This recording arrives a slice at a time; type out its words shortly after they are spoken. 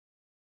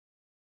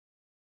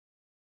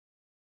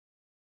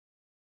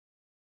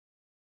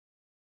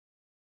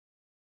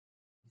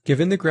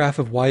Given the graph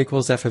of y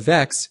equals f of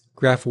x,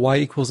 graph y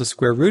equals the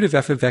square root of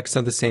f of x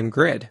on the same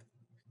grid.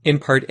 In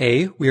part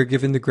A, we are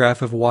given the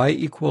graph of y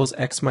equals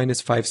x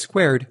minus 5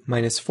 squared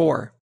minus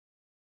 4.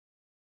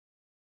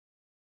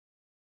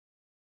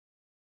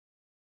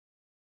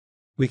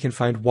 We can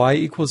find y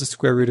equals the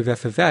square root of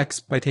f of x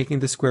by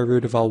taking the square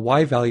root of all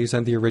y values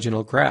on the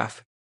original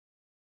graph.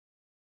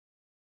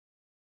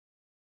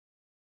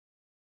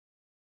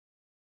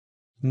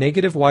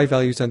 Negative y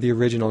values on the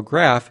original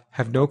graph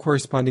have no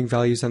corresponding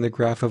values on the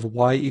graph of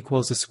y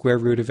equals the square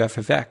root of f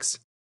of x.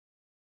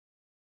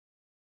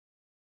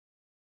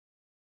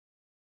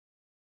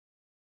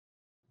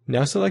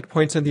 Now select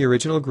points on the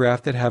original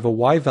graph that have a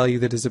y value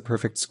that is a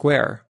perfect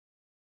square.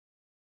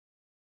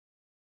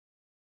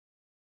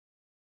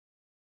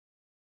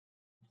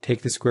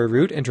 Take the square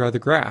root and draw the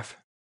graph.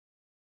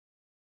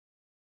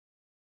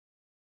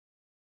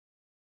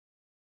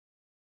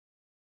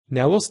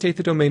 Now we'll state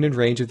the domain and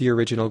range of the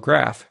original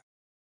graph.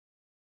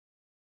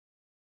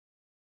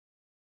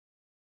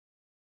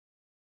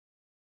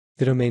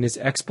 The domain is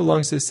x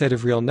belongs to a set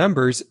of real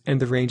numbers, and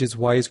the range is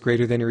y is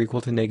greater than or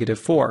equal to negative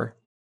 4.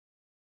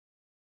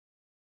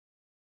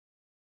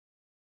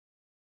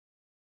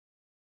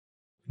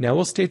 Now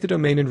we'll state the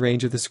domain and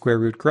range of the square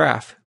root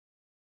graph.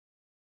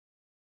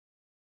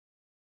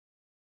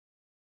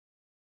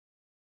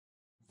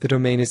 The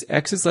domain is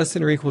x is less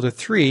than or equal to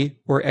 3,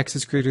 or x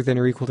is greater than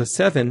or equal to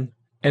 7,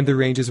 and the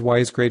range is y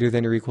is greater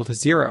than or equal to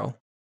 0.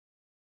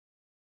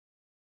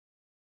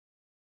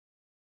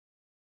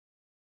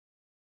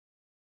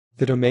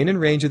 The domain and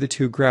range of the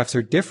two graphs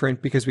are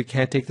different because we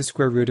can't take the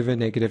square root of a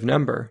negative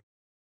number.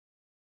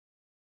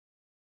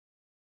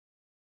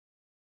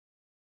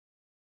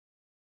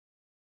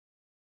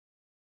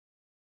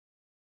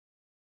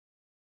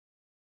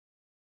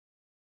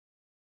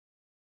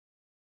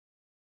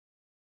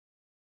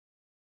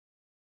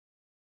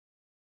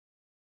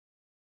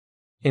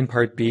 In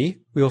part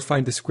B, we will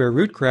find the square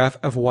root graph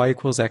of y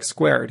equals x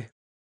squared.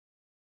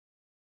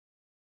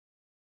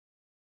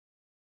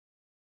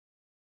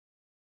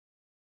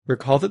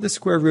 Recall that the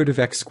square root of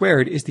x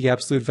squared is the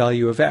absolute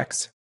value of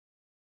x.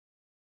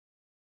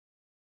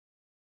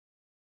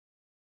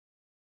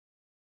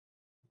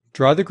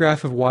 Draw the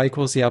graph of y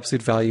equals the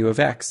absolute value of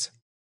x.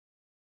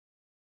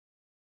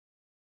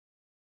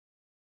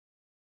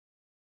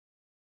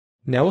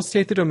 Now we'll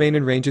state the domain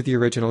and range of the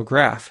original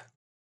graph.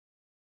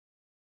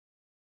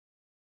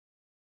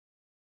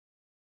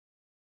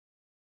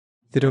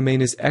 The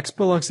domain is x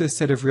belongs to a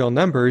set of real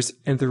numbers,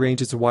 and the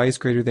range is y is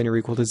greater than or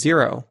equal to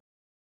 0.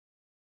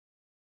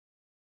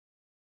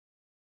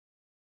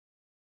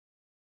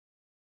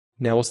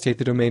 Now we'll state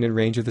the domain and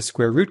range of the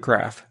square root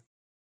graph.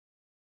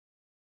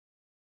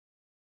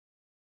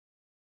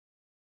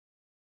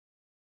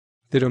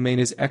 The domain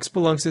is x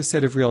belongs to a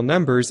set of real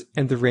numbers,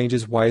 and the range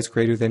is y is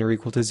greater than or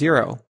equal to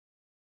 0.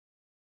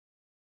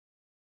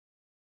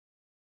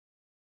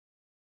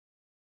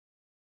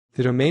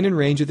 The domain and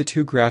range of the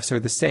two graphs are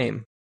the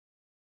same.